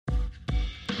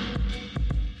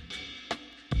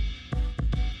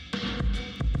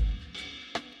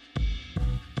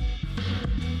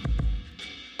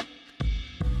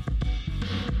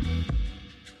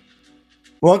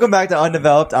Welcome back to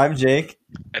Undeveloped. I'm Jake.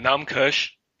 And I'm Kush.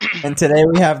 And today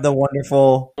we have the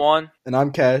wonderful Juan. And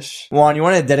I'm Kesh. Juan, you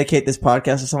want to dedicate this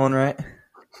podcast to someone, right?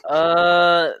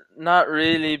 Not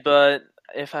really, but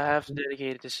if I have to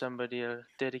dedicate it to somebody, I'll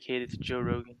dedicate it to Joe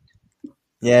Rogan.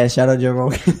 Yeah, shout out Joe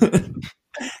Rogan.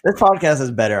 This podcast is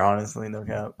better, honestly, no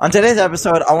cap. On today's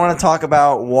episode, I want to talk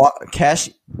about what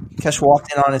Kesh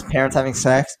walked in on his parents having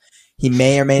sex. He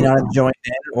may or may not have joined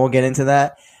in. We'll get into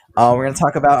that. We're going to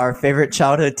talk about our favorite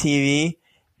childhood TV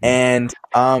and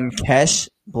Kesh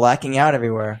blacking out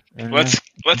everywhere. Let's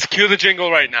cue the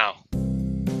jingle right now.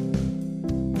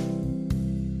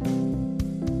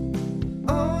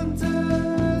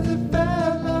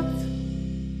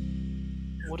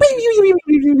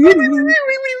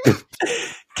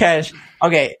 Kesh,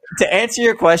 okay, to answer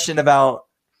your question about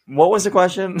what was the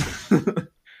question?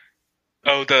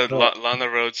 Oh, Lana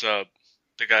Rhodes, the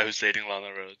guy who's dating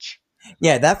Lana Rhodes.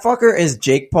 Yeah, that fucker is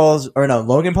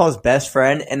Logan Paul's best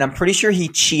friend, and I'm pretty sure he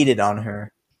cheated on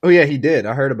her. Oh yeah, he did.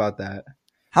 I heard about that.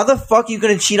 How the fuck are you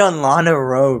gonna cheat on Lana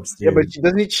Rhodes, dude? Yeah, but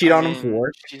doesn't he cheat on him for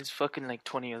work? She's fucking like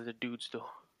 20 other dudes, though.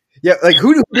 Yeah, like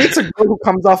who dates a girl who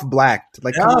comes off blacked?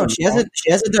 Like, no, she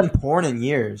hasn't done porn in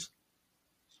years.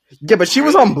 Yeah, but she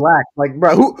was on black. Like,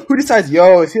 bro, who decides?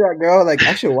 Yo, see that girl? Like,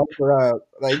 I should wipe her up.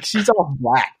 Like, she's on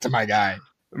black to my guy.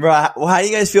 Bro, how do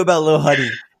you guys feel about Lil Huddy?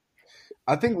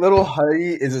 I think Little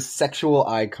Huddy is a sexual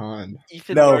icon.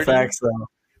 Ethan No Hardy? facts though.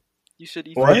 You said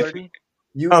Ethan What? Hardy?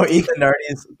 Ethan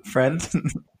Hardy's friend.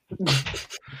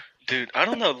 Dude, I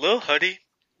don't know. Lil Huddy.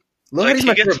 Lil Huddy's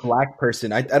my favorite black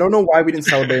person. I don't know why we didn't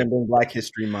celebrate him during Black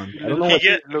History Month. I don't know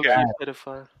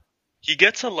He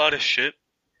gets a lot of shit,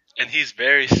 and he's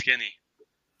very skinny.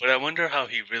 But I wonder how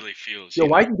he really feels. Yo,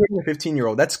 why are you dating a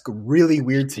 15-year-old? That's really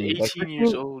weird to me. 18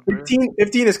 years old, bro.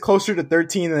 15 is closer to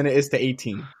 13 than it is to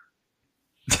 18.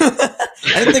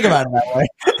 I didn't think about it that way.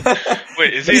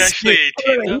 Wait, is he actually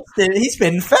 18? He's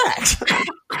spitting facts.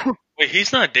 Wait,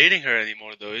 he's not dating her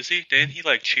anymore, though, is he? Didn't he,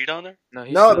 like, cheat on her?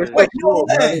 No, they're like,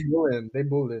 they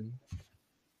bullying.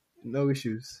 No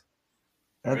issues.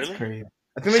 That's really? crazy.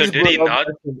 I think so did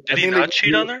he not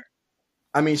cheat on her?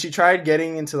 I mean, she tried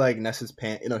getting into like Nessa's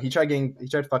pants. You know, he tried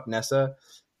to fuck Nessa,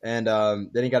 and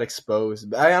then he got exposed.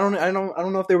 But I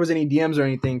don't know if there was any DMs or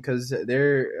anything because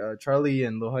they're Charlie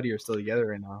and Lil Huddy are still together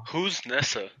right now. Who's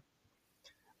Nessa?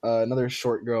 Another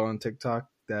short girl on TikTok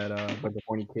that like the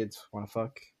horny kids want to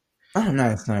fuck. Oh,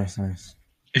 nice.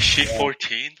 Is she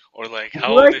 14 or like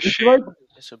how old is she? Like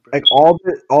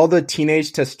all the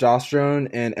teenage testosterone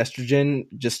and estrogen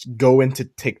just go into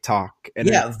TikTok. And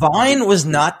yeah, Vine was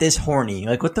not this horny.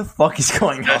 Like, what the fuck is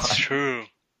going on? That's true.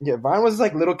 Yeah, Vine was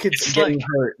like little kids getting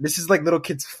hurt. This is like little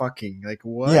kids fucking. Like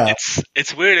what? Yeah.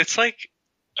 It's weird. It's like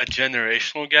a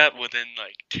generational gap within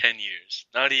like 10 years.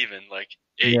 Not even like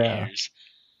 8 years.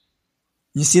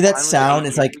 You see that sound?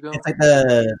 It's like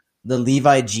the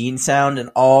Levi jean sound,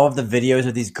 and all of the videos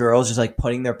of these girls just like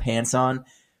putting their pants on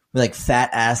with like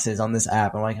fat asses on this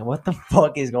app. I'm like, what the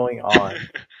fuck is going on?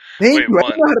 Thank you. I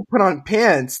don't know how to put on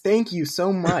pants. Thank you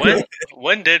so much.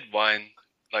 When did Wine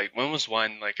when was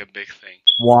Wine like a big thing?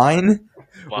 Wine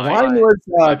was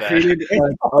created. I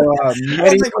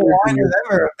don't think wine was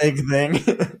ever a big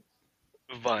thing.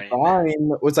 Vine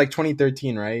was like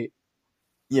 2013, right?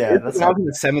 Yeah, that's when I was in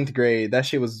the 7th grade. That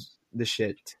shit was the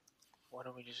shit. Why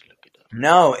don't we just look it up?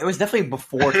 No, it was definitely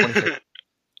before 2013.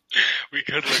 We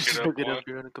could look it up.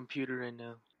 You're on a computer right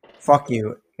now. Fuck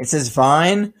you. It says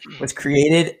Vine was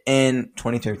created in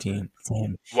 2013.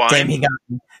 Damn, he got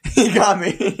me. He got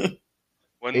me.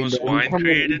 When was Wine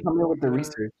created? Come here with the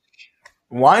research.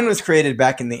 Wine was created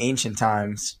back in the ancient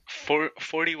times.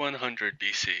 4100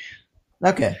 BC.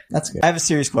 Okay, that's good. I have a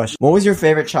serious question. What was your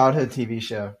favorite childhood TV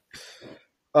show?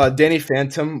 Danny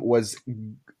Phantom was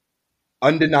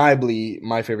undeniably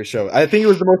my favorite show. I think it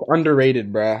was the most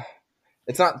underrated, bruh.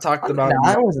 It's not talked about.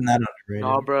 I wasn't that underrated.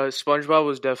 Nah, bro. SpongeBob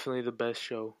was definitely the best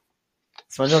show.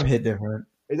 SpongeBob hit different.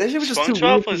 That shit was just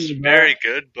SpongeBob was very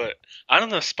good, but I don't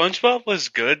know. SpongeBob was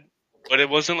good, but it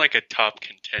wasn't like a top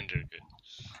contender good.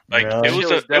 Like really?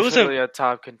 it was a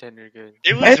top contender good.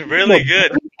 It was really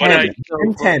good, but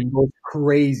Ben 10 was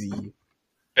crazy.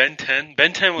 Ben 10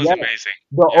 was amazing.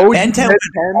 Ben 10 was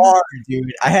hard,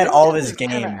 dude. I had all of his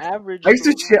games. Average, I used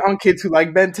to shit on kids who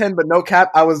like Ben 10, but no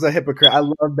cap, I was a hypocrite. I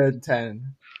love Ben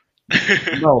 10.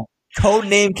 No.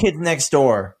 Codename Kids Next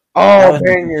Door. Oh,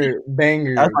 banger.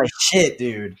 That was my shit,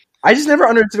 dude. I just never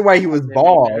understood why he was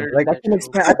bald. Like, I can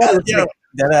explain. I thought it was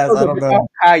Deadass, I don't know.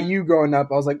 How you growing up,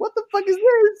 I was like, what the fuck is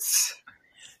this?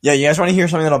 Yeah, you guys want to hear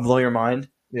something that'll blow your mind?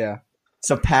 Yeah.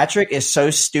 So Patrick is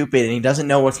so stupid and he doesn't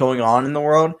know what's going on in the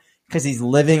world because he's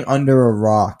living under a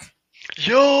rock.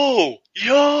 Yo!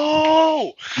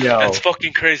 That's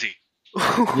fucking crazy.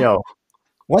 Yo.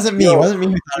 Wasn't me who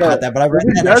thought about that, but I read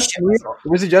that.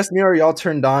 Was it just me or y'all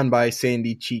turned on by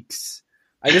Sandy Cheeks?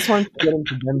 I just want to get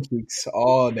into them cheeks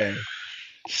all day.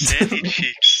 Sandy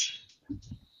Cheeks.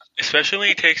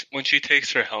 Especially when she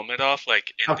takes her helmet off,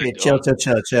 like in Okay,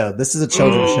 the chill. This is a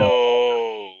children's show.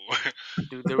 Oh.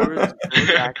 Dude, there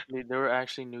were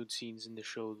actually nude scenes in the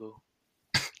show though.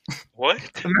 What?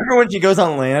 Remember when she goes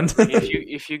on land?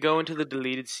 If you go into the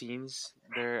deleted scenes,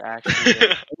 they're actually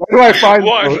Where do I find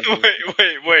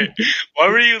Wait. Why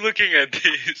were you looking at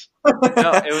these? no,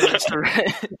 it was just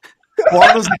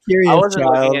Juan was a curious I wasn't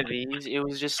child. looking at these. It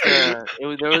was just there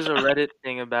was a Reddit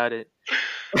thing about it.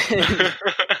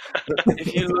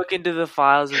 If you look into the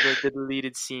files of the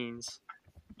deleted scenes.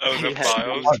 Oh, the Yeah.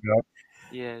 files?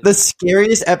 Yeah. The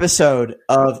scariest episode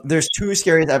there's two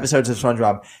scariest episodes of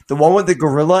SpongeBob. The one with the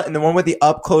gorilla and the one with the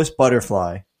up close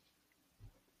butterfly.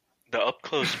 The up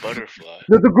close butterfly.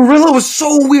 The gorilla was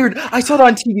so weird. I saw it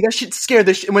on TV. That shit scared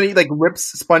the shit when he like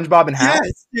rips SpongeBob in half.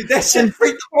 Yes, dude, that shit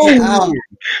freaked me out.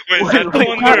 Wait, is that the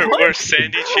one where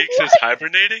Sandy Cheeks is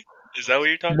hibernating? Is that what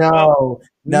you're talking about?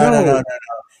 No.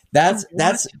 That's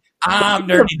I'm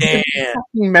Dirty Dan.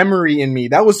 Fucking memory in me.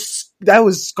 That was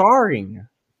scarring.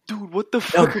 Dude, what the Yo,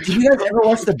 fuck? did you guys ever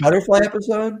watch the butterfly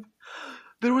episode?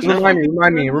 There was Remind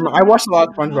me. I watched a lot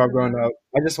of SpongeBob growing up.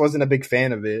 I just wasn't a big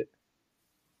fan of it.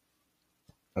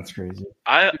 That's crazy.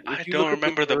 I don't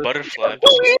remember the butterfly So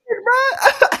episode. weird,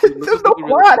 bro. There's no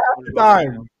plot half the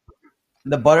time.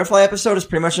 The butterfly episode is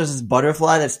pretty much just this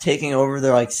butterfly that's taking over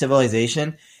their like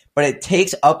civilization, but it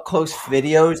takes up close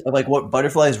videos of like what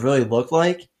butterflies really look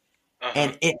like,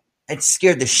 and it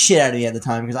scared the shit out of me at the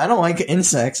time because I don't like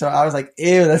insects, so I was like,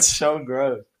 ew, that's so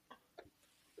gross.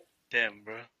 Damn,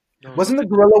 bro. Wasn't the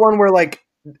gorilla one where like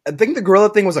I think the gorilla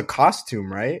thing was a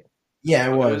costume, right?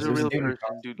 Yeah, it was. a It was real a dude.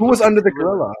 person, dude. Who was under the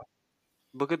gorilla?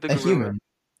 Look at the A gorilla. human.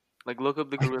 Like, look up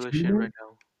the A gorilla shit human? right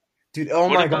now. Dude, oh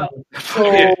What my about- god. So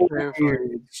Okay. weird.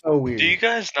 So weird. Do you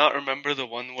guys not remember the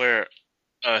one where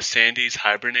Sandy's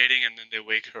hibernating and then they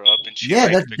wake her up and she Yeah,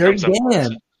 like, that's Dirty becomes a Dan.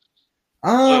 person?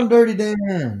 I'm Look. Dirty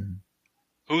Dan.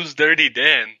 Who's Dirty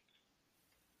Dan?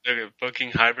 The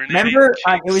fucking hibernating. Remember,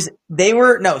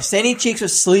 cheeks? Sandy Cheeks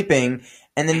was sleeping,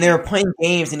 and then they were playing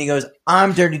games, and he goes,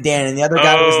 "I'm Dirty Dan," and the other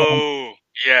guy was like, Oh,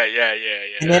 yeah.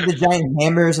 and they had the giant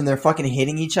hammers, and they're fucking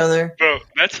hitting each other. Bro,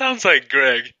 that sounds like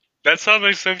Greg. That sounds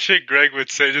like some shit Greg would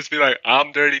say. Just be like,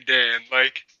 I'm Dirty Dan.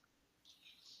 Like,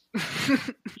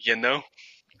 you know?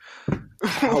 Why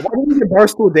didn't you get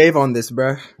Barstool Dave on this,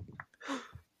 bro?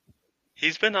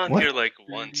 He's been on What? here like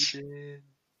once.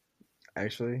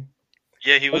 Actually,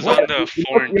 Yeah, he was What? on the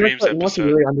Foreign Dreams What's a episode.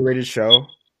 really underrated show?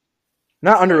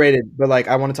 Not underrated, but like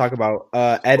I want to talk about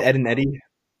Ed, and Eddie.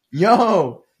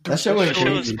 Yo, that show was That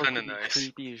show was crazy. kinda nice.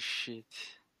 Creepy as shit.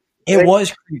 It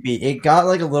was creepy. It got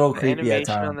like a little The creepy at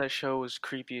animation on times. that show was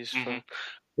creepy as fuck. Mhm.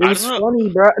 It I was don't know. funny,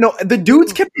 bro. No, the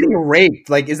dudes kept getting raped.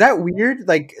 Like, is that weird?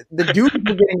 Like, the dudes were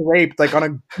getting raped like on a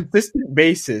consistent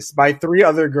basis by 3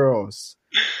 other girls.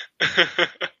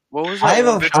 What was I that have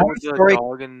a- one I show have with a the story-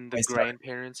 dog and the I sorry.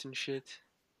 grandparents and shit?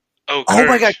 Oh, Oh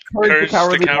my god, Courage the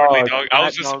Cowardly Dog. I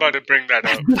was That just dog- about to bring that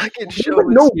up. Fucking There show was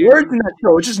was no scary. words in that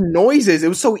show. It's just noises. It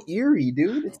was so eerie,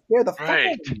 dude. It scared the fuck Right.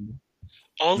 out of me.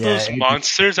 All Yeah, those it-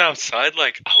 monsters outside,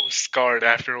 like, I was scarred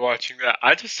after watching that.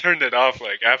 I just turned it off,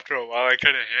 like, after a while, I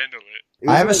couldn't handle it. It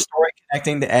was I have a like- story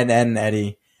connecting to Ed, and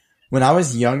Eddie. When I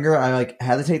was younger, I like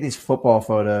had to take these football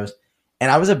photos, and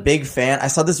I was a big fan. I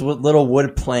saw this little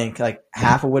wood plank, like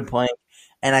half a wood plank,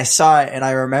 and I saw it, and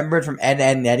I remembered from Ed,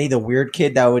 and Eddie, the weird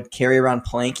kid that would carry around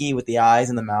Planky with the eyes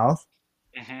and the mouth.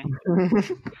 Hmm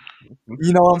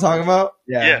You know what I'm talking about?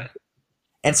 Yeah.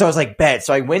 And so I was like, bet.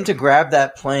 So I went to grab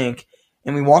that plank,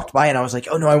 and we walked by, and I was like,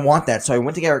 oh no, I want that. So I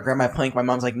went to grab my plank. My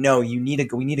mom's like, no, we need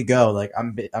to go. Like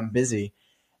I'm busy,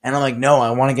 and I'm like, no,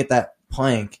 I want to get that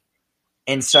plank.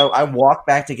 And so I walk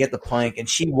back to get the plank, and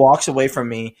she walks away from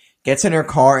me, gets in her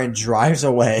car, and drives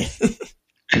away,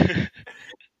 and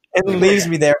leaves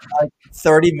me there for like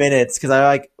 30 minutes because I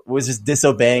like was just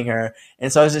disobeying her.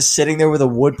 And so I was just sitting there with a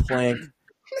wood plank,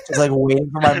 just like waiting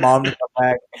for my mom to come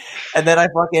back. And then I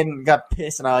fucking got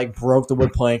pissed, and I like broke the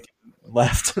wood plank, and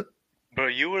left. Bro,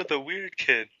 you were the weird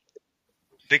kid.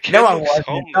 The kid No, I looks wasn't.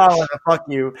 homeless. No, I wasn't. Fuck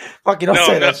you. Fuck you. Don't No,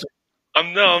 say no. that shit.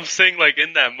 I'm saying, like,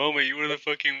 in that moment, you were the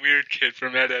fucking weird kid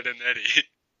from Ed, and Eddie.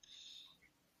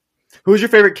 Who's your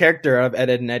favorite character out of Ed,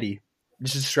 and Eddie?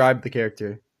 Just describe the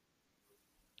character.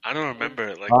 I don't remember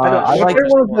it. Like, I my, like favorite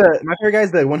one was my favorite guy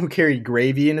is the one who carried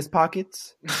gravy in his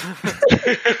pockets.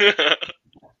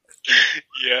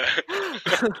 Yeah.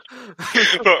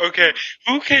 But okay,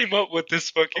 who came up with this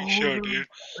fucking show, dude?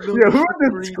 Yeah, who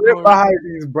had the script behind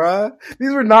these, bruh?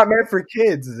 These were not meant for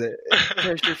kids. Is it?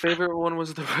 Yes, your favorite one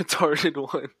was the retarded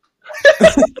one.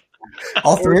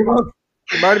 All three of them?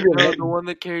 It might have been No, the one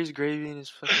that carries gravy in his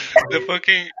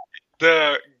fucking.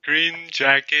 The green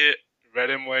jacket, red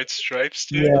and white stripes,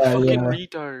 dude. The Yeah, fucking yeah.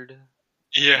 retard.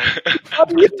 Yeah.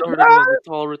 Retarded one, the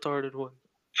tall retarded one.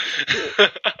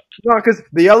 No, because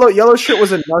the yellow shit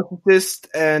was a narcissist,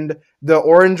 and the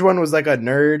orange one was like a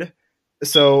nerd.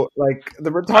 So, like, the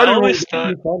retarded one always was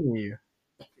thought- funny.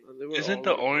 Isn't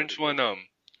the orange one I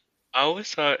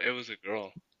always thought it was a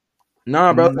girl.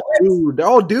 Nah, bro, dude, they're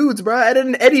all dudes, bro. Ed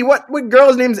and Eddie. What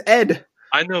girl's name's Ed?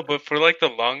 I know, but for like the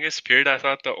longest period, I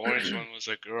thought the orange one was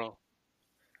a girl.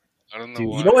 I don't know Dude,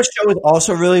 why. you know what show is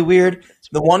also really weird?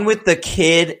 The one with the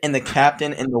kid and the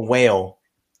captain and the whale.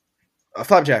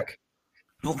 Flapjack.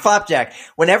 Flapjack.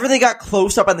 Whenever they got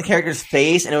close up on the character's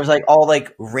face and it was like all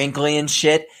like wrinkly and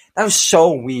shit, that was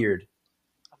so weird.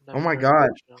 Oh my god.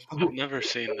 I've never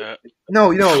seen that.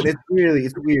 No, it's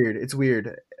weird. It's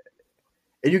weird.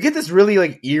 And you get this really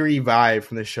like eerie vibe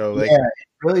from the show. Like, yeah,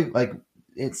 it's really like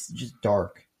it's just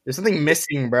dark. there's something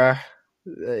missing, bruh.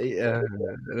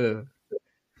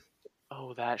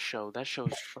 Oh, that show. That show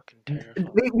is fucking terrifying.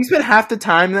 We spent half the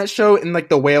time in that show in like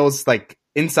the whale's like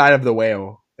inside of the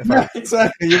whale. Yeah,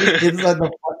 exactly. You're just inside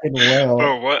the fucking whale.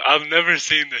 Bro, what? I've never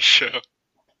seen this show.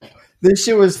 This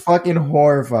shit was fucking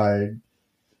horrifying.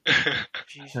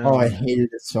 Jesus. Oh, I hated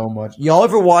it so much. Y'all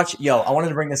ever watch? Yo, I wanted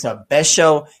to bring this up. Best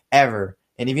show ever.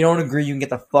 And if you don't agree, you can get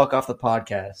the fuck off the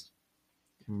podcast.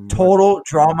 Total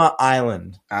Drama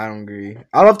Island. I don't agree.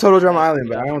 I love Total Drama Island,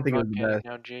 but I don't think it was the best.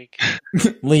 Now, Jake.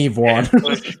 Leave one.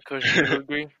 Kush, you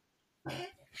agree?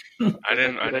 I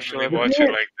didn't really watch it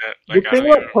like that. The Like, I thing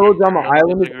don't about even Total remember. Drama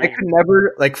Island is I could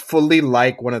never like fully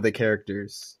like one of the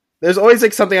characters. There's always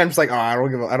like something I'm just like, oh, I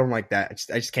don't like that.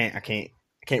 I just can't. I can't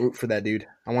root for that dude.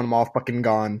 I want them all fucking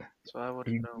gone. So I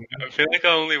wouldn't know. I feel like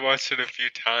I only watched it a few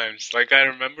times. Like, I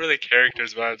remember the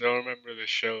characters, but I don't remember the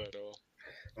show at all.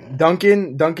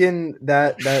 Duncan,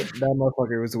 that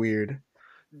motherfucker was weird.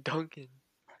 Duncan.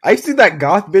 I used to think that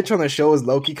goth bitch on the show was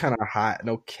low-key kind of hot.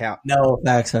 No cap. No,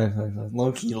 facts.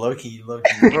 Low-key. Bro,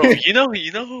 you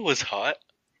know who was hot?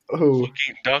 Who?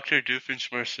 Fucking Dr.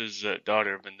 Doofenshmirtz's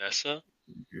daughter, Vanessa.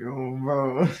 Yo,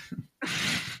 bro.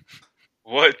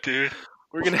 What, dude?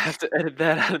 We're gonna have to edit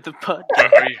that out of the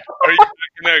podcast. Are you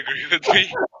gonna agree with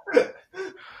me?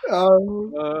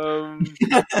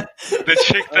 The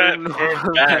chick that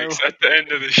burned bags at the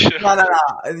end of the show. No.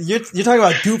 You're talking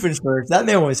about Doofenshmirtz. That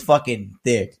man was fucking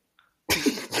thick.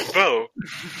 Bro,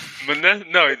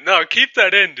 no, keep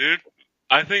that in, dude.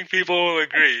 I think people will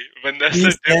agree.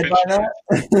 Vanessa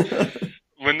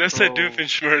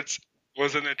Doofenshmirtz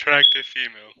was an attractive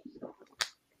female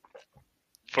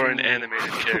for an animated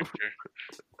character.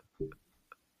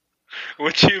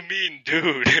 What you mean,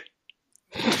 dude?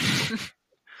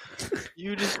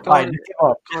 You just Fine,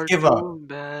 got just give up.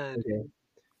 bad. Okay.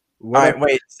 Alright,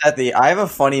 wait, Sethi, I have a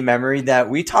funny memory that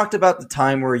we talked about the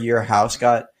time where your house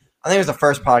got, I think it was the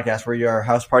first podcast where your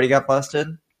house party got busted.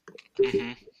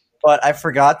 Mm-hmm. But I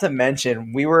forgot to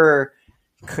mention,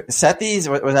 Sethi's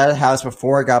was at his house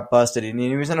before it got busted, and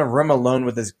he was in a room alone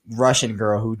with this Russian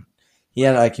girl who he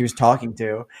was talking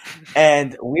to.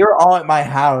 And we were all at my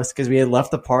house because we had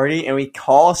left the party, and we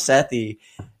call Sethi,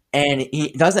 and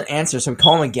he doesn't answer, so we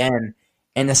call him again.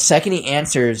 And the second he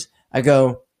answers, I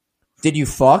go, "Did you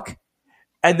fuck?"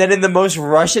 And then in the most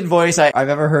Russian voice I've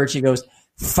ever heard, she goes,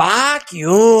 "Fuck you."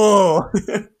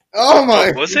 Oh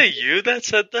my! Was it you that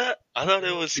said that? I thought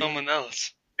it was someone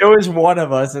else. It was one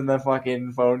of us in the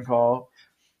fucking phone call.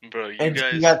 Bro, you And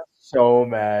guys, she got so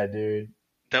mad, dude.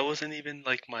 that wasn't even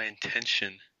like my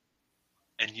intention.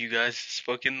 And you guys just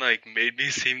fucking like made me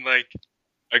seem like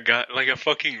a guy, like a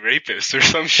fucking rapist or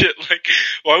some shit. Like,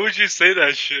 why would you say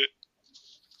that shit?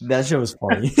 That shit was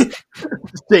funny.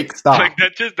 Jake, stop. Like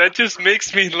that just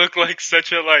makes me look like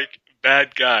such a like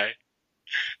bad guy.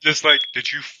 Just like,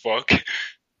 did you fuck?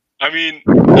 I mean,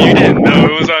 you didn't know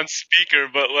it was on speaker,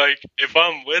 but like, if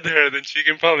I'm with her, then she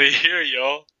can probably hear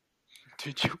y'all.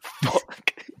 Did you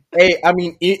fuck? Hey, I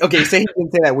mean, okay, say he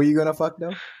didn't say that. Were you gonna fuck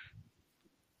though?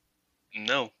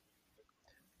 No,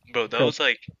 bro, that was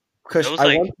like, Kush, that was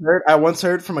I like, once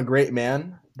heard from a great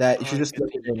man that you should just slip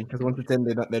it in because once it's in,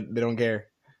 they don't care.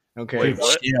 They don't care. Wait,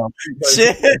 what? Chill.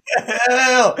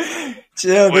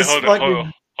 Wait, This hold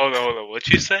fucking... on.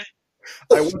 What'd you say?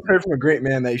 I once heard from a great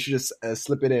man that you should just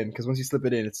slip it in because once you slip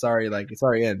it in, it's already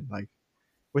in. Like,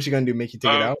 what's you gonna do? Make you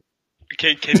take it out?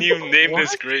 Can you name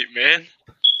this great man?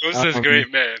 Who's this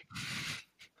great man?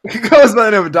 He goes by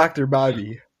the name of Dr.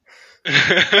 Bobby.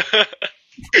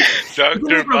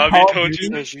 Dr. Bobby told you?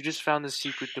 Yes, you just found the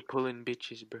secret to pulling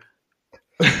bitches, bro.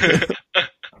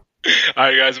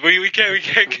 Alright, guys, we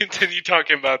can't continue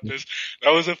talking about this.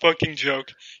 That was a fucking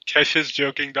joke. Kesh is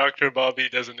joking. Dr. Bobby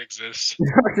doesn't exist.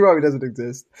 Dr. Bobby doesn't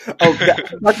exist. Oh,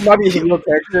 Dr. Bobby is a real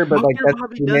character, but like that's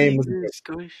Bobby the does name. exist,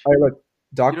 Kush. All right, look,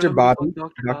 Dr. You don't know Bobby. who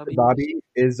Dr. Dr. Bobby Bobby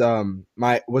is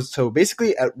so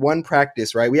basically at one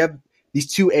practice, right? We have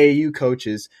these two AAU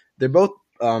coaches. They're both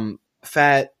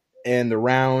fat and they're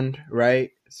round, right?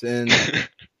 And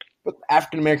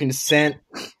African American descent.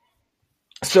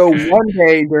 So one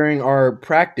day during our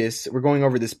practice, we're going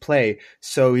over this play.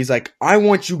 So he's like, I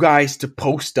want you guys to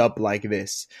post up like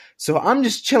this. So I'm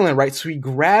just chilling, right? So he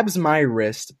grabs my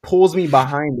wrist, pulls me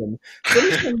behind him. So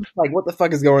I'm just like, what the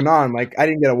fuck is going on? Like, I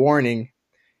didn't get a warning.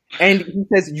 And he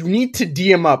says, you need to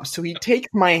D him up. So he takes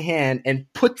my hand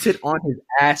and puts it on his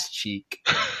ass cheek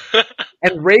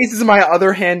and raises my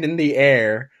other hand in the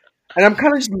air. And I'm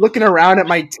kind of just looking around at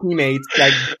my teammates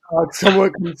like, God,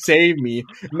 someone can save me.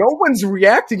 No one's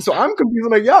reacting, so I'm confused.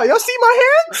 I'm like, y'all see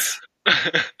my hands?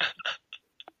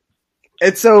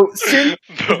 And so, since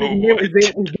his name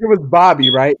was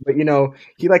Bobby, right? But, you know,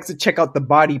 he likes to check out the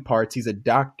body parts. He's a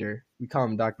doctor. We call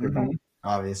him Dr. Bobby.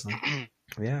 Obviously.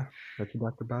 Yeah, that's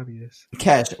what Dr. Bobby is.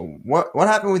 Kesh, what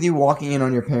happened with you walking in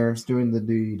on your parents doing the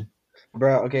deed?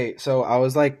 Bro, okay, so I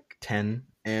was like 10,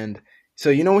 and so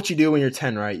you know what you do when you're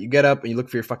 10, right? You get up and you look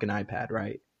for your fucking iPad,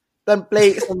 right? Then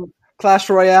play some Clash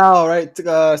Royale, right?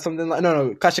 Something like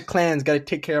no, Clash of Clans. Got to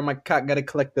take care of my cat. Got to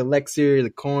collect the elixir, the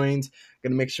coins. Got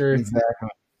to make sure. Exactly.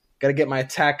 Got to get my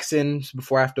attacks in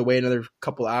before I have to wait another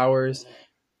couple hours.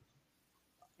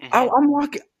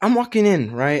 I'm walking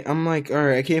in, right? I'm like, all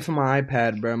right, I came from my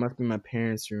iPad, bro. I must be in my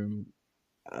parents' room.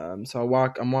 So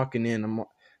I'm walking in.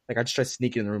 I just try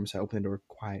sneaking in the room, so I open the door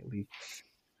quietly.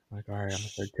 I'm like, all right, I'm gonna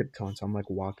start tiptoeing. So I'm like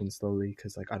walking slowly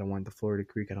because like I don't want the floor to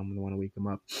creak. I don't want to wake him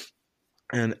up.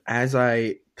 And as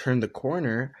I turn the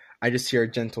corner, I just hear a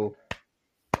gentle,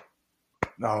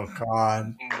 Oh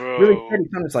God, Bro. really steady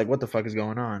sound. It's like, what the fuck is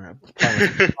going on?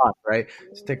 Right?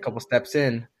 So take a couple steps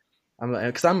in. I'm like,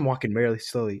 because I'm walking very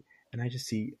slowly, and I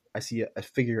see a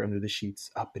figure under the sheets,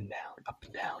 up and down, up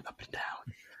and down, up and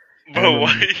down. Bro,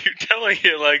 why are you telling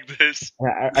it like this?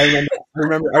 I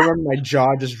remember my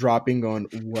jaw just dropping, going,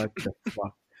 what the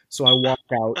fuck? So I walk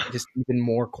out just even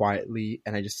more quietly,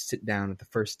 and I just sit down at the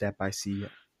first step I see, and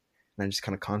I just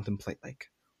kind of contemplate, like,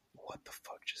 what the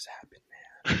fuck just happened,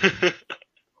 man?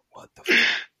 What the fuck?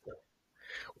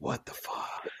 What the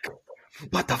fuck?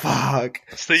 What the fuck?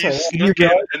 So you do snuck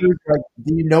in.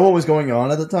 you know what was going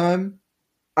on at the time?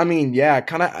 I mean, yeah, I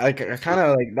kind of like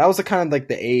that was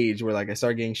the age where like I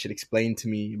started getting shit explained to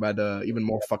me by the even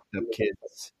more fucked up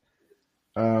kids.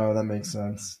 Oh, that makes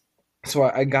sense. So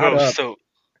I got up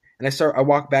and I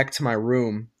walk back to my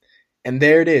room, and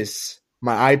there it is,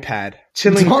 my iPad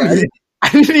chilling. I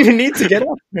didn't even need to get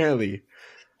up apparently.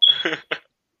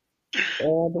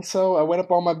 And so I went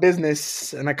up on my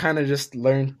business, and I kind of just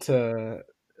learned to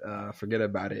forget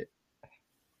about it.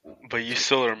 But you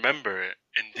still remember it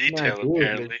in detail,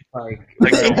 Yeah, dude, apparently.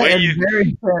 Like The way you,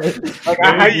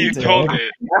 the way you told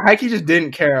it. Heike just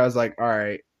didn't care. I was like, all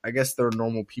right, I guess they're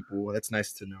normal people. That's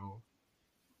nice to know.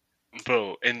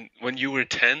 Bro, and when you were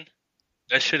 10,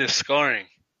 that shit is scarring.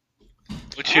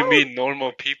 What you mean,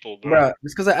 normal people, bro? Bruh,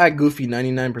 just because I act goofy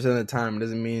 99% of the time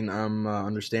doesn't mean I'm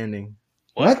understanding.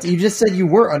 What? You just said you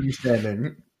were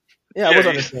understanding. Yeah, I was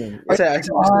understanding. I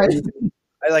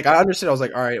understood. I was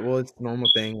like, all right, well, it's a normal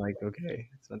thing. Like, okay,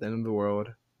 it's not the end of the world.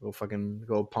 We'll fucking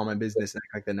go upon my business and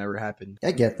act like that never happened.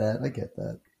 I get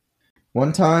that.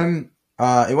 One time,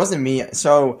 it wasn't me.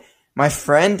 So my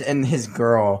friend and his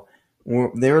girl,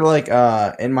 they were like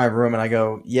in my room, and I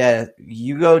go, yeah,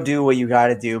 you go do what you got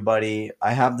to do, buddy.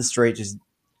 I have the straight, just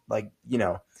like, you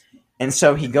know. And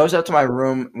so he goes up to my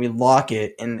room, we lock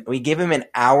it, and we give him an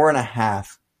hour and a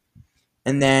half.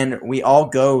 And then we all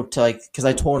go to, like, because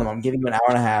I told him I'm giving you an hour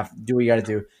and a half, do what you got to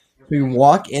do. We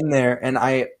walk in there, and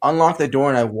I unlock the door,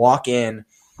 and I walk in,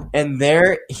 and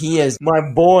there he is.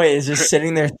 My boy is just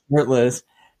sitting there shirtless,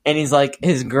 and he's like,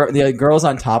 the girl's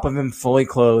on top of him, fully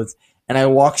clothed. And I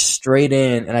walk straight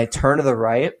in, and I turn to the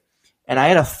right, and I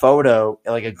had a photo,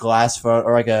 like a glass photo,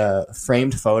 or like a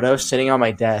framed photo, sitting on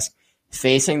my desk,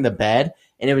 facing the bed,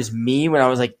 and it was me when I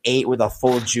was like 8 with a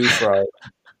full juice right.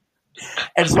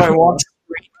 And so I walked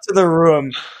straight to the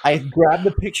room. I grab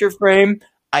the picture frame.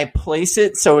 I place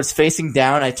it so it's facing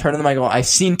down. I turn to them. I go, I've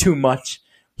seen too much.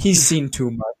 He's seen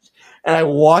too much. And I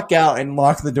walk out and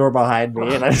lock the door behind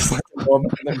me. And I just let them go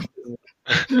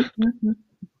back.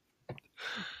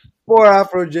 Poor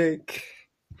Afro Jake.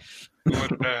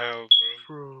 What the hell,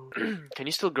 bro? Can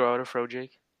you still grow out a fro,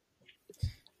 Jake?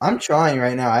 I'm trying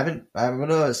right now. I'm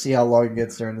gonna see how long it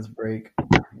gets during this break.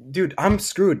 Dude, I'm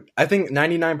screwed. I think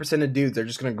 99% of dudes are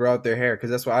just gonna grow out their hair because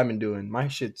that's what I've been doing. My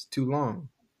shit's too long.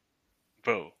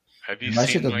 Bro, have you My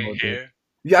shit seen doesn't my look good. hair?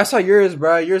 Yeah, I saw yours,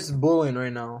 bro. Yours is bullying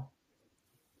right now.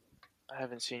 I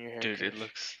haven't seen your hair. Dude, it Kush.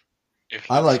 looks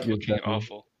I like yours looking better.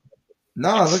 awful. No,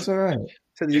 it It's- looks alright.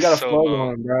 So you It's got a so flow long.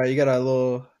 on, bro. You got a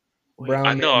little Wait, brown.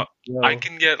 I know. man flow. I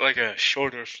can get like a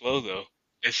shorter flow though.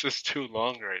 It's just too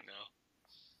long right now.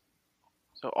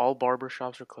 So all barber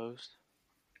shops are closed.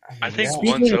 I think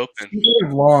Yeah. one's open. Speaking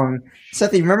of long,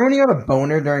 Seth, you remember when you had a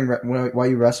boner while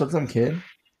you wrestled some kid?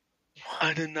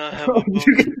 I did not have a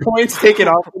you get points taken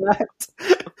off of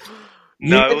that.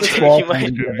 No, You it was get a, the You might-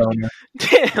 to get a boner.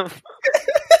 Damn,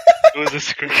 it was a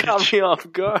scrimmage. caught me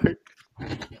off guard.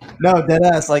 No,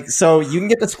 deadass. Like, so you can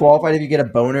get disqualified if you get a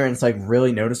boner, and it's like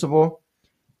really noticeable.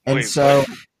 And Wait, so,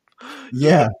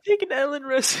 yeah, Take an L in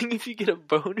wrestling if you get a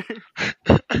boner.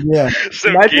 yeah. So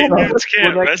Imagine gay how dudes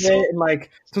can't like, wrestle? and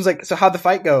like someone's like, so how'd the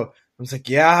fight go? I was like,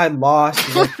 yeah, I lost.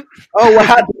 He's like, oh, what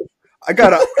happened? I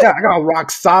got rock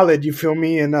solid. You feel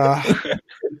me? And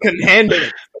couldn't handle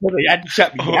it. They had to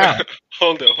shut me down.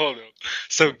 Hold up.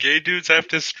 So gay dudes have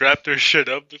to strap their shit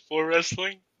up before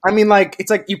wrestling? I mean, like it's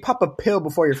like you pop a pill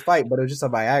before your fight, but it was just a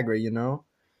Viagra, you know.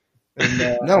 And,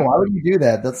 No, why would you do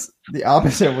that? That's the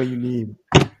opposite of what you need.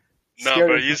 No, Scared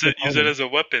bro, of use it opponent. as a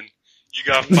weapon. You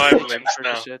got 5 limbs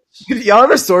now. Percocets. Y'all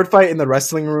ever sword fight in the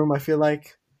wrestling room? I feel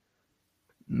like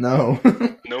No.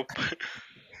 Nope.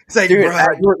 it's like, Dude,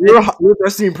 bro, you're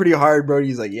wrestling pretty hard, bro.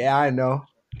 He's like, yeah, I know.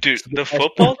 Dude, the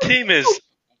football team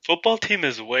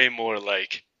is way more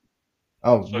like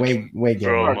Oh, Fucking way gay.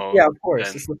 bro. Promo, Yeah, of course,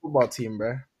 and- it's the football team,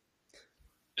 bro.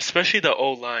 especially the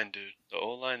O line, dude. The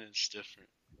O line is different.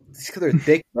 It's because they're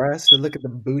thick, bro. So they look at the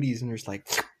booties and they're just like,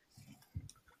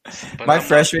 But My I'm not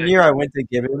freshman big. year, I went to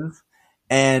Gibbons,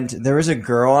 and there was a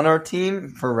girl on our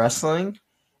team for wrestling,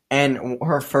 and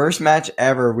her first match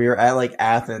ever, we were at like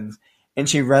Athens, and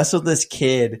she wrestled this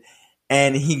kid,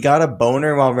 and he got a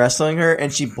boner while wrestling her,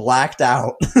 and she blacked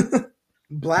out.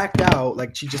 blacked out,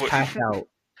 like she just What? passed out.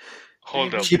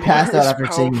 Hold up. She bro. passed out It's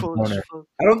after seeing the powerful as boner. fuck.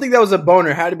 I don't think that was a boner.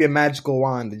 It had to be a magical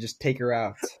wand to just take her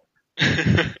out.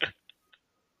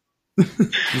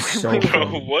 She's so Wait, Bro,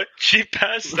 funny. what? She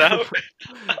passed out?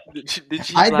 Did she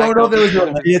I don't know if it was black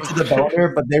out related to the before?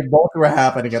 boner, but they both were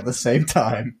happening at the same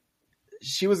time.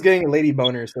 She was getting a lady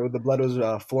boner, so the blood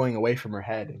was flowing away from her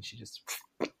head, and she just.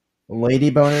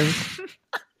 Lady boners.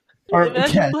 Or,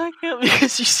 Imagine yeah, blackout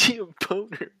because you see a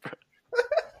boner, bro.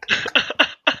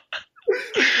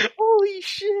 Holy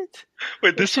shit!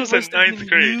 Wait, this That was shit in must have 9th been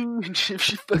grade. huge if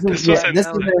she This fucking is- This was yeah, in this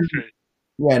 9th was in- grade.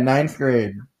 yeah, 9th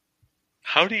grade.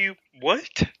 How do you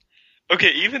what?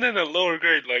 Okay, even in a lower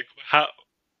grade, like how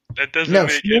that doesn't No,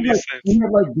 make she any had, sense. she had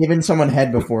like given someone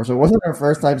head before, so it wasn't her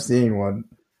first time seeing one.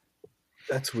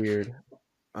 That's weird.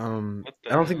 I What the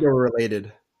don't think they hell? were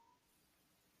related.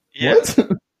 Yeah, What?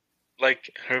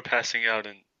 like her passing out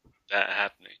and that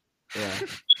happening. Yeah.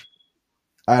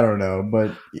 I don't know,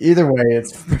 but either way,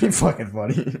 it's pretty fucking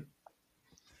funny.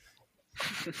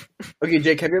 Okay,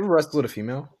 Jake, have you ever wrestled a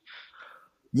female?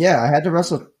 Yeah, I had to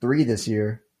wrestle 3 this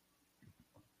year.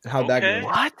 How'd that Okay. go?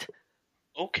 What?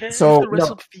 Okay. So- You no.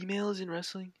 wrestled females in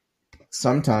wrestling?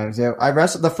 Sometimes, yeah. I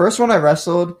wrestled the first one I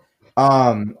wrestled.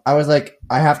 I was like,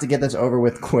 I have to get this over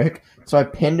with quick, so I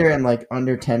pinned her in like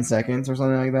under 10 seconds or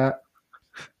something like that.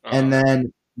 And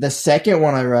then the second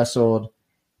one I wrestled,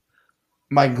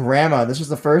 my grandma. This was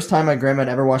the first time my grandma had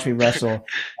ever watched me wrestle,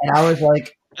 and I was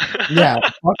like, yeah,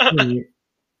 fuck me.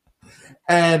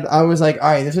 And I was like, all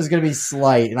right, this is gonna be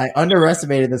slight, and I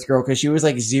underestimated this girl because she was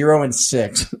like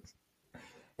 0-6.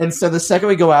 And so the second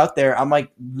we go out there, I'm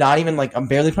like, not even like, I'm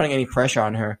barely putting any pressure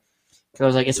on her because I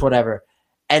was like, it's whatever.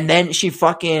 And then she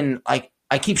fucking like,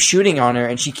 I keep shooting on her,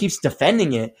 and she keeps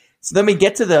defending it. So then we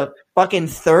get to the fucking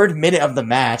 3rd minute of the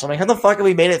match. I'm like, how the fuck have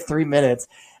we made it 3 minutes?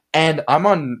 And I'm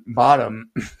on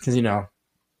bottom because, you know,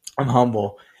 I'm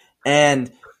humble. And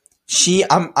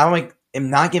I'm like, am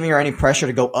not giving her any pressure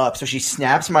to go up. So she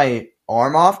snaps my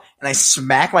arm off, and I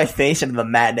smack my face into the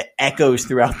mat, and it echoes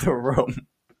throughout the room.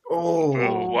 Oh.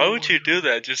 Bro, why would you do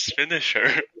that? Just finish her.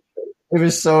 It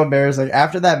was so embarrassing.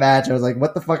 After that match, I was like,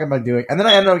 what the fuck am I doing? And then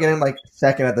I ended up getting like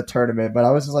second at the tournament, but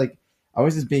I was just like, I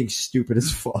was just being stupid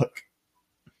as fuck.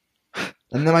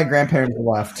 And then my grandparents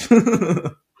left.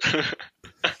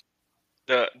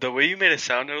 The way you made it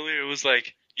sound earlier, it was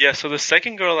like, yeah, so the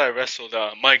second girl I wrestled,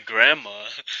 my grandma.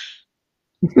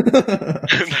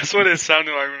 That's what it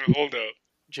sounded like. Hold up.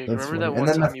 Jake, That's remember that funny. one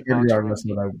And then time you the boxed third me?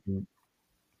 wrestle that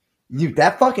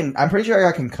I'm pretty sure I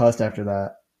got concussed after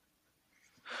that.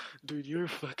 Dude, you were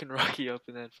fucking Rocky up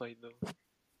in that fight though.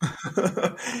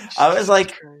 I was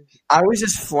like, Christ. I was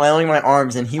just flailing my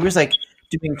arms, and he was like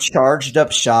doing charged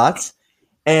up shots,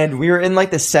 and we were in like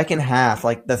the second half,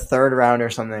 like the third round or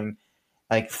something,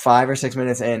 like 5 or 6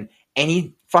 minutes in, and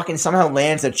he fucking somehow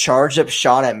lands a charged up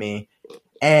shot at me,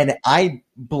 and I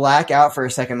black out for a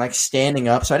second, like standing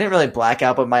up. So I didn't really black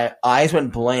out, but my eyes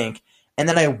went blank, and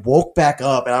then I woke back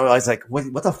up, and I was like,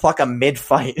 "What the fuck?" I'm mid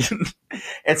fight,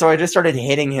 and so I just started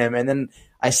hitting him, and then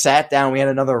I sat down. We had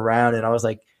another round, and I was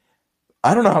like,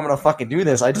 I don't know how I'm gonna fucking do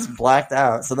this. I just blacked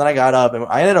out. So then I got up and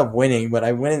I ended up winning, but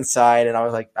I went inside and I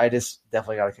was like, I just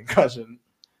definitely got a concussion.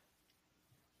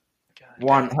 God.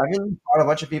 Juan, haven't you fought a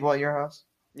bunch of people at your house?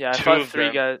 Yeah, I Two fought of three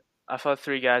them. guys. I fought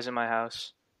 3 guys in my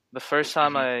house. The first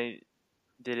time I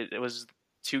did it, it was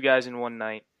 2 guys in one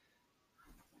night.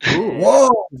 Whoa!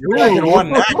 You're in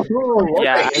one night.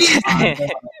 Yeah,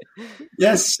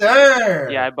 Yes, sir.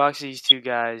 yeah, I boxed these 2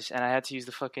 guys, and I had to use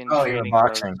the fucking Oh, you're training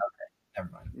boxing. gloves. Okay, never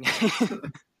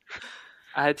mind.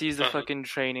 I had to use the fucking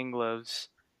training gloves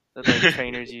that like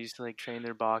trainers use to like train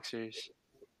their boxers,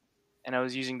 and I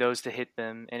was using those to hit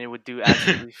them, and it would do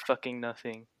absolutely fucking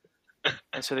nothing.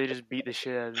 And so they just beat the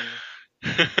shit out of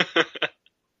me.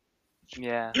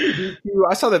 Yeah,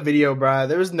 I saw the video, bro.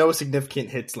 There was no significant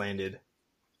hits landed.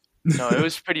 no, it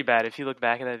was pretty bad. If you look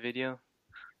back at that video,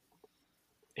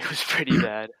 it was pretty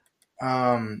bad.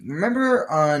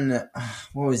 Remember on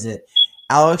what was it?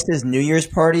 Alex's New Year's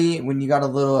party when you got a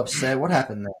little upset. What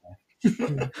happened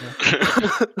there?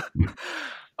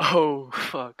 Oh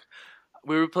fuck,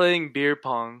 we were playing beer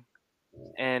pong,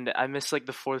 and I missed like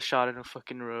the 4th shot in a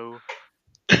fucking row.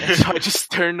 And so I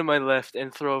just turn to my left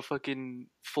and throw a fucking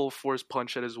full force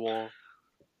punch at his wall.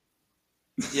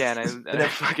 Yeah, and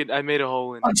I made a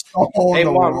hole in it. Hey,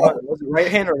 Juan, was it right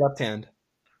hand or left hand?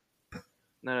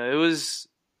 No, it was,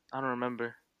 I don't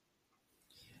remember.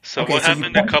 So Okay, what so you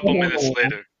happened a punched couple the minutes wall.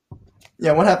 later?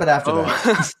 Yeah, what happened after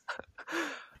that? Oh,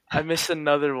 I missed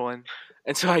another one,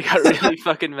 and so I got really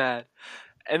fucking mad.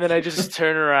 And then I just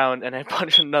turn around and I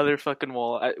punch another fucking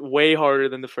wall, way harder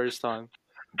than the first time.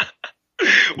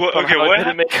 Well, okay, Somehow what it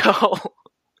didn't make a hole.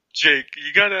 Jake,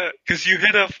 you gotta, cause you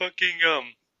hit a fucking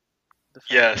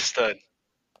yeah, stud.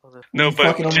 No, You but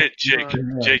fucking almost- Jake, yeah. you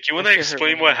wanna That shit hurt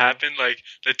explain my what hand. happened? Like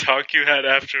the talk you had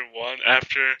after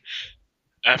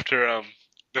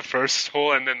the first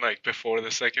hole, and then like before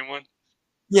the second one.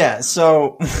 Yeah,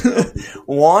 so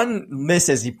Juan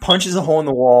misses. He punches a hole in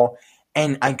the wall,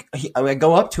 and I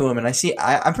go up to him, and I see.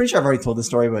 I'm pretty sure I've already told this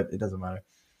story, but it doesn't matter.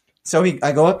 So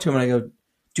I go up to him, and I go,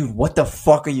 dude, what the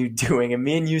fuck are you doing? And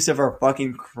me and Yusuf are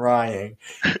fucking crying.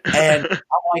 And I'm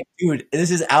like, dude, this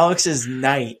is Alex's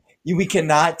night. We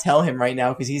cannot tell him right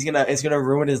now because it's gonna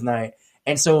ruin his night.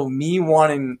 And so me,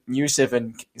 Juan, and Yusuf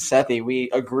and Sethi, we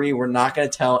agree we're not gonna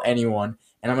tell anyone,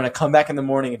 and I'm gonna come back in the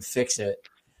morning and fix it.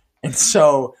 And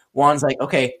so Juan's like,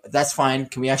 okay, that's fine.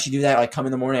 Can we actually do that? Like, come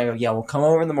in the morning? I go, yeah, we'll come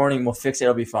over in the morning. We'll fix it.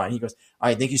 It'll be fine. He goes, all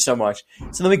right, thank you so much.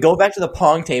 So then we go back to the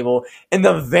pong table, and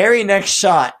the very next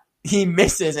shot, he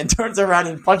misses and turns around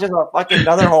and punches a fucking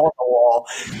another hole in the wall.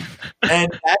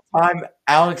 And that time,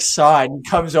 Alex saw it, and he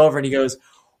comes over and he goes,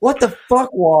 what the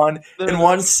fuck, Juan? And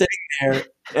Juan's sitting there,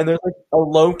 and there's like a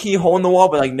low-key hole in the wall,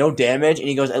 but like no damage. And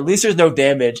he goes, at least there's no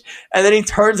damage. And then he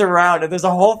turns around, and there's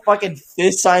a whole fucking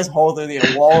fist-sized hole through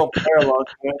the wall parallel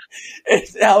to it.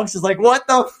 And Alex is like, what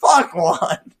the fuck,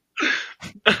 Juan?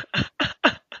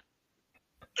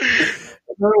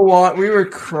 We were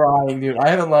crying, dude. I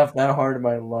haven't laughed that hard in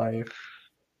my life.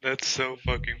 That's so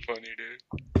fucking funny,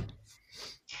 dude.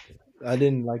 I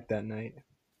didn't like that night.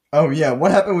 Oh, yeah.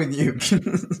 What happened with you?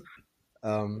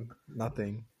 Nothing.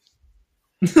 Nothing.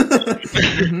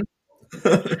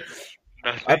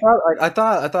 I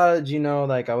thought, you know,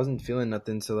 like I wasn't feeling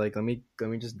nothing, so like let me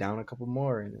just down a couple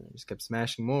more, and I just kept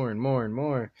smashing more and more and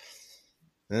more.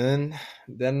 And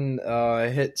then I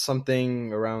hit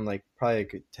something around like probably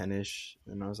like 10-ish,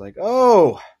 and I was like,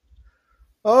 oh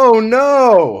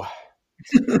no.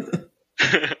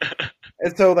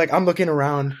 And so like I'm looking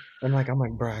around, and I'm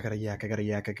like, bro, I got a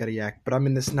yak. But I'm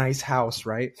in this nice house,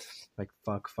 right? Like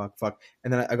fuck.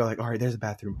 And then I go like, all right, there's a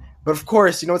bathroom. But of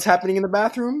course, you know what's happening in the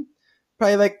bathroom?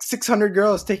 Probably like 600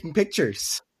 girls taking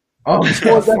pictures. Oh,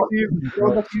 Girls in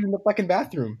the fucking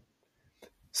bathroom.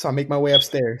 So I make my way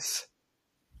upstairs,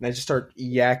 and I just start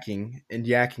yakking. And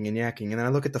then I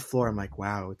look at the floor. I'm like,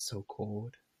 wow, it's so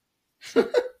cold.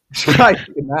 I take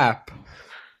a nap.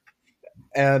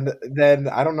 And then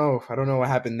I don't know what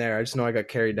happened there. I just know I got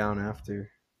carried down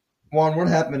after. Juan, what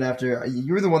happened after?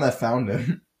 You were the one that found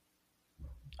him.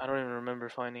 I don't even remember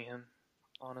finding him,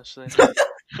 honestly.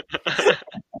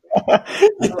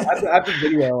 After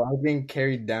video, I was being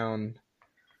carried down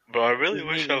Bro, I really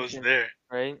wish I was there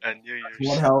right? at New One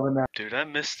Year's. hell of a night. Dude, I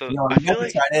missed the. Yo, I I'm feel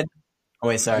like excited. Oh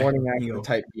wait, sorry. Morning You action go.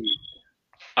 type beat.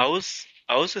 I was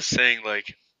just saying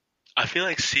like I feel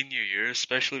like senior year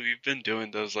especially we've been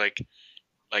doing those like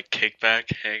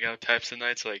kickback hangout types of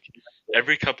nights like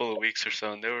every couple of weeks or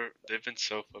so and they've been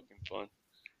so fucking fun.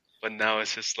 But now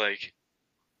it's just like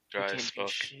We dry can't as do fuck.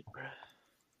 shit, bro.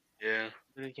 Yeah.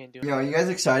 Really can't do Yo, are you guys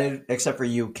excited? Except for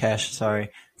you, Kesh. Sorry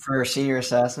for Senior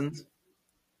Assassins.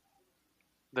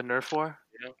 the Nerf war.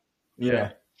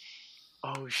 Yeah.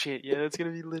 Oh shit! Yeah, that's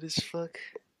gonna be lit as fuck.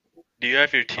 Do you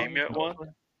have your team yet, Juan?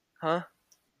 Huh?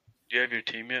 Do you have your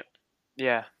team yet?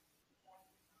 Yeah.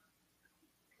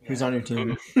 Who's on your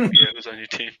team? Yeah, who's on your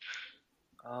team?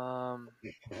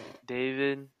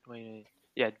 David. Wait.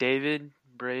 Yeah, David,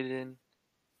 Braden,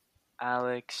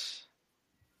 Alex.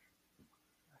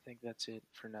 I think that's it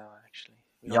for now. Actually,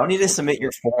 We don't Y'all need to have submit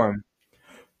your form.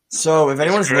 So if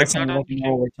anyone's Greg listening, not let on me your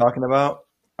know what we're talking about.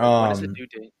 When is the due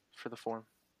date for the form?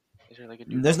 Is there like a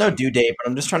due There's no due date, but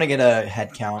I'm just trying to get a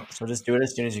head count. So just do it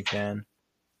as soon as you can.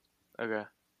 Okay.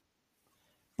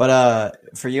 But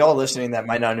for y'all listening that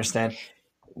might not understand,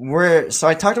 so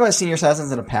I talked about Senior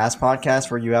Assassins in a past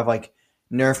podcast where you have like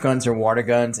Nerf guns or water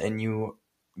guns, and you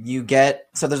get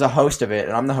there's a host of it,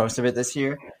 and I'm the host of it this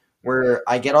year, where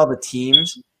I get all the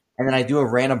teams, and then I do a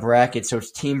random bracket, so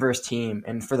it's team versus team,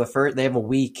 and for the first they have a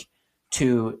week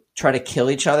to try to kill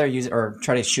each other, or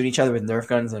try to shoot each other with Nerf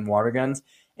guns and water guns,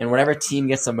 and whatever team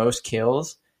gets the most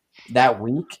kills that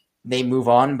week, they move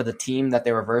on. But the team that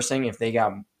they're reversing, if they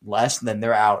got less, then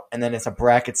they're out, and then it's a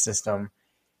bracket system.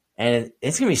 And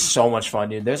it's going to be so much fun,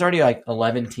 dude. There's already like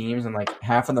 11 teams, and like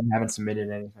half of them haven't submitted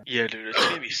anything. Yeah, dude, it's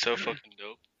gonna be so fucking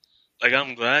dope. Like,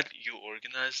 I'm glad you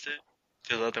organized it,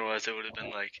 because otherwise it would have been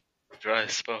like dry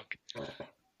as fuck.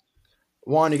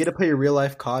 Juan, you get to play your real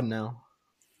life COD now.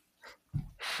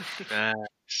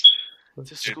 Facts.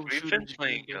 It's a Dude, school we've shooting. been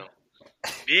playing.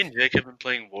 Me and Jake have been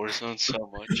playing Warzone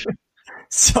so much.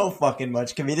 So fucking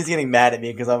much. Kavita's getting mad at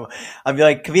me because I'll be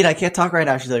like, Kavita, I can't talk right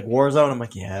now. She's like, Warzone. I'm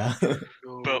like, yeah.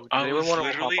 Bro, Does I anyone was want to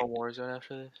literally- hop on Warzone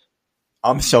after this?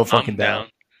 I'm so fucking I'm down.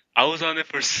 I was on it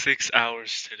for 6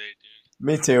 hours today, dude.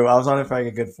 Me too. I was on it for like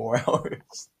a good 4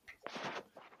 hours.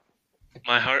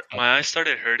 My eyes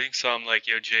started hurting, so I'm like,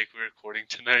 yo, Jake, we're recording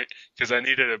tonight, because I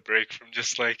needed a break from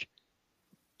just like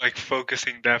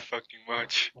focusing that fucking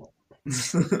much.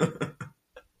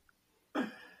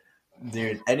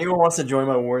 Dude, anyone wants to join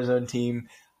my Warzone team?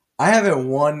 I haven't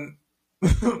won,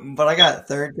 but I got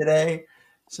third today,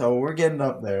 so we're getting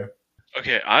up there.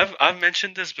 Okay, I've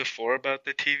mentioned this before about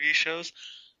the TV shows.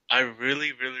 I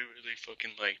really, really, really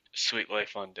fucking liked Sweet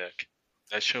Life on Deck.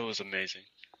 That show was amazing.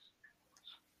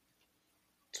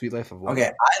 Sweet Life of What? Okay,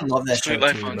 I love that Sweet show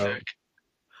Life too, on bro. Deck.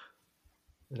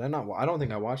 Did I not? I don't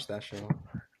think I watched that show.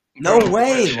 No Bro,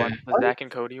 way! watch it. The Zach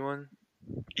and Cody one?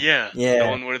 Yeah, Yeah. the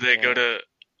one where they go to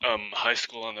high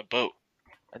school on the boat.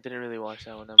 I didn't really watch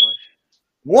that one that much.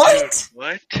 What?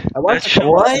 What? I watched That a show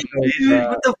couple What? was episodes, amazing.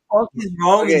 What the fuck is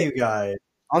wrong Okay. with you guys?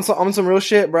 on some real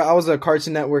shit, bro. I was a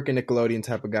Cartoon Network and Nickelodeon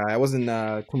type of guy. I wasn't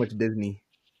too much Disney.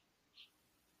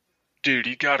 Dude,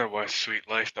 you gotta watch Sweet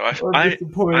Life though. I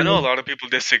know a lot of people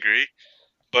disagree,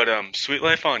 but Sweet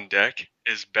Life on Deck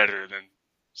is better than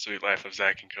Sweet Life of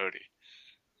Zach and Cody.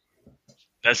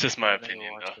 That's just my I never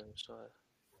opinion watched though. it,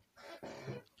 so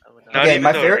I would not. Not Okay, even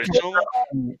my the favorite- original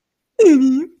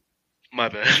one? My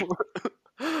bad.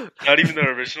 Not even the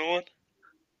original one?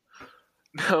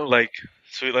 No. Like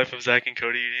Sweet Life of Zach and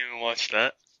Cody, you didn't even watch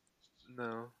that?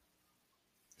 No.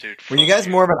 Dude, Were you fuck guys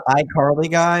more of an iCarly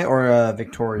guy or a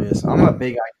Victorious? I'm a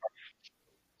big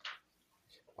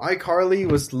iCarly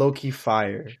was low key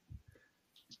fire.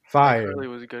 Fire. Really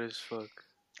was good as fuck.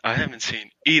 I haven't seen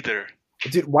either.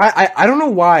 Dude, why? I don't know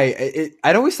why.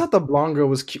 I always thought the blonde girl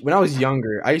was cute. When I was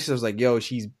younger, I was like, yo,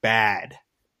 she's bad.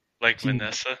 Like She-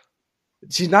 Vanessa.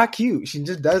 She's not cute. She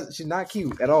just does. She's not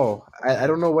cute at all. I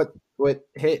don't know what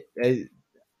hit.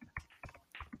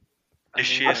 Is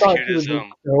she I as thought cute she was as just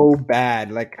so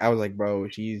bad. Like I was like, bro,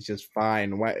 she's just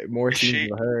fine. Why more Is scenes she-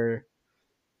 with her?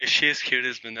 Is she as cute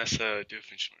as Vanessa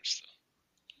Doofenshmirtz though?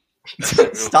 That's the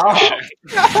real Stop.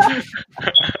 question.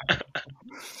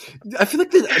 I feel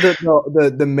like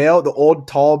the male, the old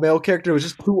tall male character was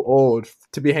just too old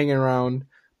to be hanging around a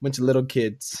bunch of little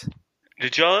kids.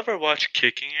 Did y'all ever watch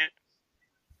Kicking It?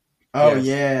 Oh Yes.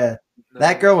 yeah, No.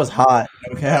 that girl was hot.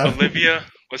 Okay. Olivia,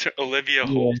 what's her? Olivia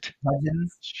Holt.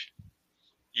 Hudgens?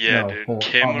 Yeah, No, dude. Holt.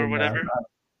 Kim Oh, or no. whatever.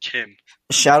 Kim.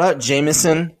 Shout out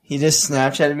Jameson. He just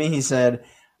Snapchatted me. He said,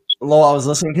 "Lol, I was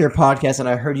listening to your podcast and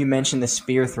I heard you mention the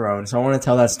spear throne. So I want to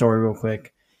tell that story real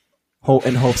quick.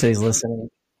 In hopes that he's listening.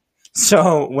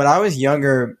 So when I was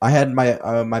younger, I had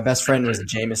my best friend was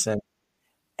Jameson,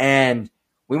 and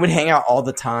we would hang out all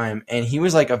the time. And he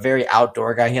was like a very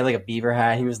outdoor guy. He had like a beaver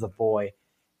hat. He was the boy.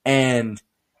 And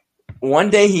one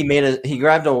day he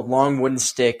grabbed a long wooden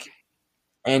stick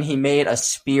and he made a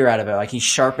spear out of it. Like he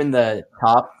sharpened the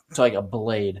top to like a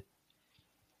blade.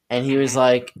 And he was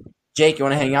like, "Jake, you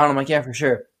want to hang out?" I'm like, "Yeah, for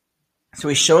sure." So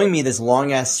he's showing me this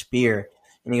long ass spear,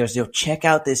 and he goes, "Yo, check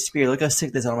out this spear. Look how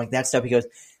sick this is." I'm like, "That's dope." He goes,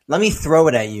 "Let me throw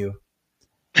it at you."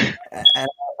 And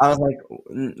I was like,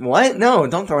 "What? No,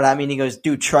 don't throw it at me." And he goes,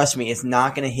 "Dude, trust me, it's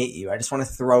not gonna hit you. I just want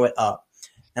to throw it up."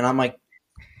 And I'm like,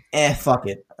 fuck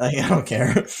it. Like, I don't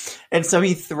care. And so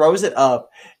he throws it up,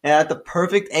 and at the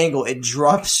perfect angle, it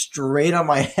drops straight on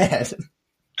my head.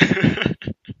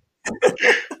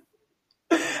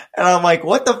 And I'm like,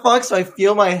 "What the fuck?" So I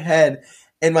feel my head,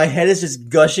 and my head is just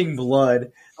gushing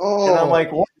blood. Oh, And I'm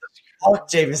like, "What the fuck,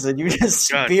 Jameson? You just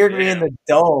speared me in the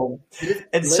dome."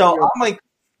 And so I'm like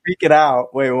freaking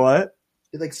out. Wait, what?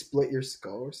 It like split your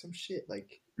skull or some shit?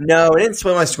 Like, no, it didn't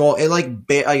split my skull. It like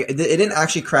it didn't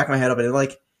actually crack my head open. It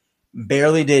like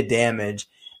barely did damage.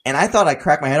 And I thought I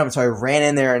cracked my head open, so I ran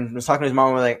in there and was talking to his mom.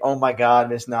 And we're like, "Oh my god,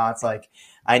 Miss Knotts, like,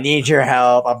 I need your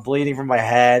help. I'm bleeding from my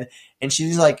head." And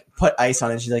she's like, "Put ice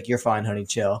on it." She's like, "You're fine, honey,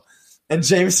 chill." And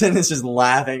Jameson is just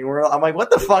laughing. I'm like, "What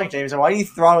the fuck, Jameson? Why are you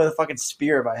throwing with a fucking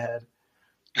spear at my head?"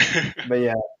 But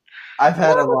yeah, I've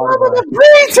had a lot of my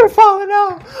brains are falling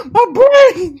out. My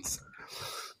brains.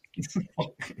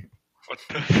 What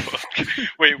the fuck?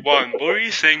 Wait, Juan, what were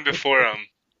you saying before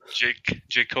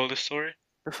Jake told the story?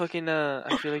 The fucking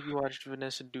I feel like you watched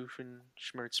Vanessa Doofin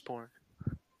Schmertz porn.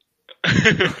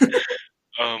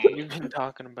 You've been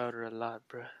talking about her a lot,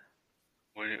 bruh.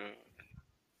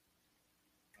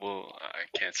 Well, I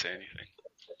can't say anything.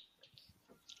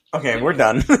 Okay, we're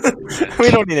done.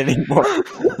 We don't need it anymore.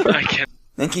 I can't.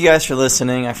 Thank you guys for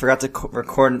listening. I forgot to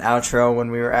record an outro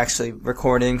when we were actually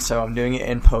recording, so I'm doing it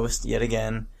in post yet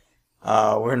again.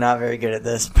 We're not very good at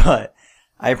this, but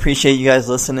I appreciate you guys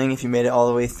listening. If you made it all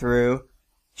the way through,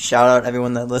 shout out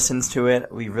everyone that listens to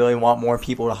it. We really want more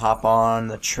people to hop on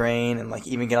the train and like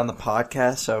even get on the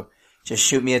podcast. So just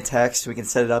shoot me a text. We can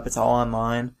set it up. It's all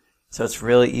online, so it's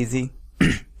really easy.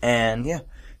 And yeah,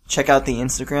 check out the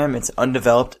Instagram. It's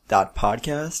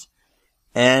undeveloped.podcast.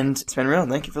 And it's been real.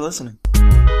 Thank you for listening.